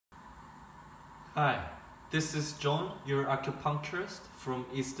Hi, this is John, your acupuncturist from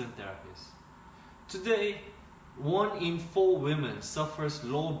Eastern Therapies. Today, 1 in 4 women suffers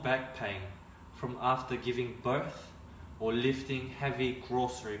low back pain from after giving birth or lifting heavy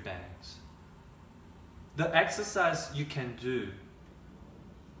grocery bags. The exercise you can do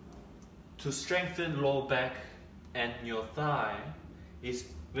to strengthen low back and your thigh is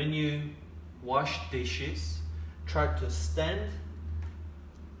when you wash dishes, try to stand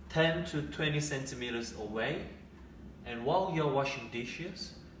 10 to 20 centimeters away, and while you're washing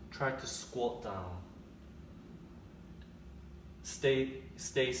dishes, try to squat down. Stay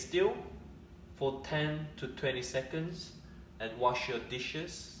still for 10 to 20 seconds and wash your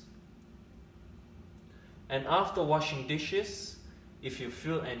dishes. And after washing dishes, if you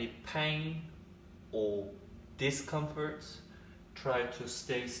feel any pain or discomfort, try to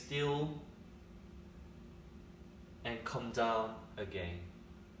stay still and come down again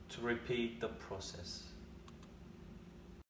to repeat the process.